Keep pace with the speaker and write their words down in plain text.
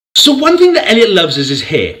So one thing that Elliot loves is his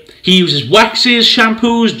hair. He uses waxes,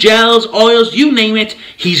 shampoos, gels, oils, you name it,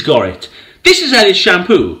 he's got it. This is Elliot's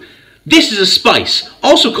shampoo. This is a spice,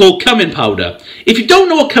 also called cumin powder. If you don't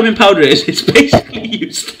know what cumin powder is, it's basically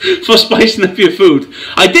used for spicing up your food.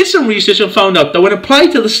 I did some research and found out that when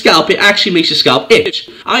applied to the scalp, it actually makes your scalp itch.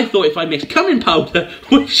 I thought if I mix cumin powder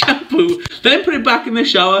with shampoo, then put it back in the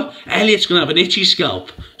shower, Elliot's gonna have an itchy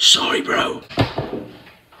scalp. Sorry, bro.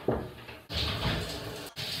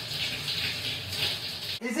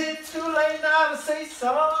 Is it too late now to say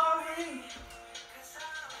sorry?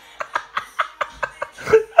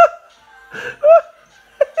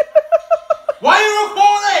 Why are you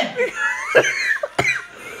recording?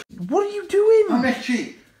 What are you doing? I'm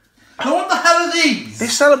itchy. Now what the hell are these? They're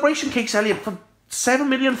celebration cakes, Elliot, for 7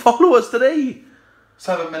 million followers today.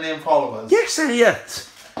 7 million followers? Yes, Elliot.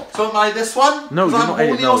 So am I this one? No, you're not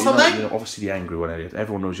Elliot. No, you're not. You're obviously the angry one, Elliot.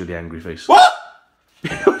 Everyone knows you're the angry face. What?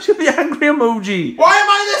 You're the angry emoji. Why am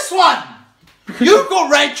I this one? You've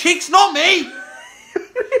got red cheeks, not me.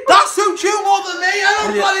 That suits you more than me. I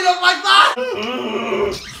don't bloody look like that.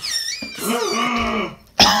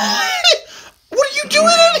 What are you doing,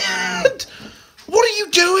 Elliot? What are you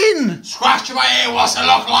doing? Scratch my ear, what's it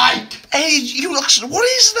look like? Hey, you look... What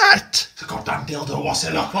is that? It's a goddamn dildo, what's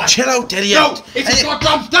it look like? Chill out, Elliot. No, it's a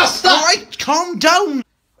goddamn duster. Alright, calm down.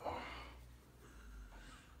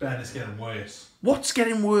 Ben, it's getting worse. What's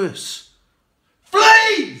getting worse?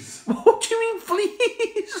 Fleas! What do you mean,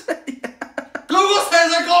 fleas? Google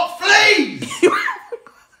says I got fleas!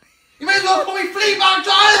 You may as well call me Fleabag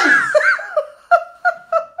Giles!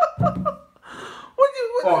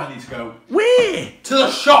 Oh, I need to go. Where? To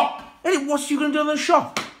the shop! Elliot, what's you going to do in the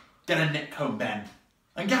shop? Get a knit comb, Ben.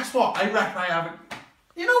 And guess what? I reckon I haven't...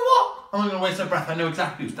 You know what? I'm not going to waste my breath. I know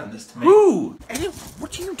exactly who's done this to me. Who? Elliot,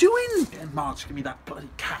 what are you doing? Marge, give me that bloody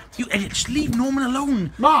cat. You, Elliot, just leave Norman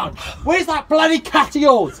alone. Marge, where's that bloody cat of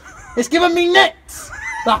yours? It's giving me nits!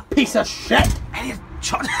 That piece of shit! Elliot,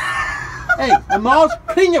 shut... Hey, and Marge,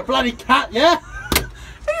 clean your bloody cat, yeah?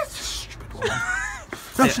 Elliot's a stupid one.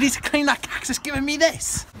 No, she needs to clean that cat 'cause it's giving me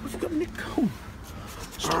this. Have you got a knit comb?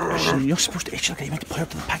 You're supposed to itch like you meant to put it up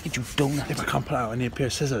to the package, you donut. If I can't pull it out, I need a pair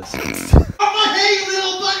of scissors. Oh my hey,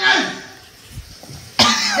 little bugger!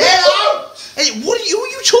 Get out! Hey, who are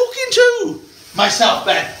you talking to? Myself,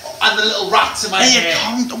 Ben, and the little rats in my hair.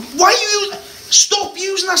 Calm down. Why are you... Stop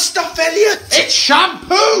using that stuff, Elliot! It's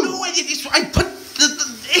shampoo! No, Elliot, I put the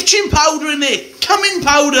itching powder in it. Cumin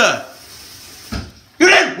powder. You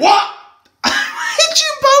did what?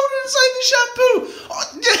 Itching powder inside the shampoo. Oh,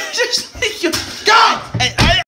 just like you... God!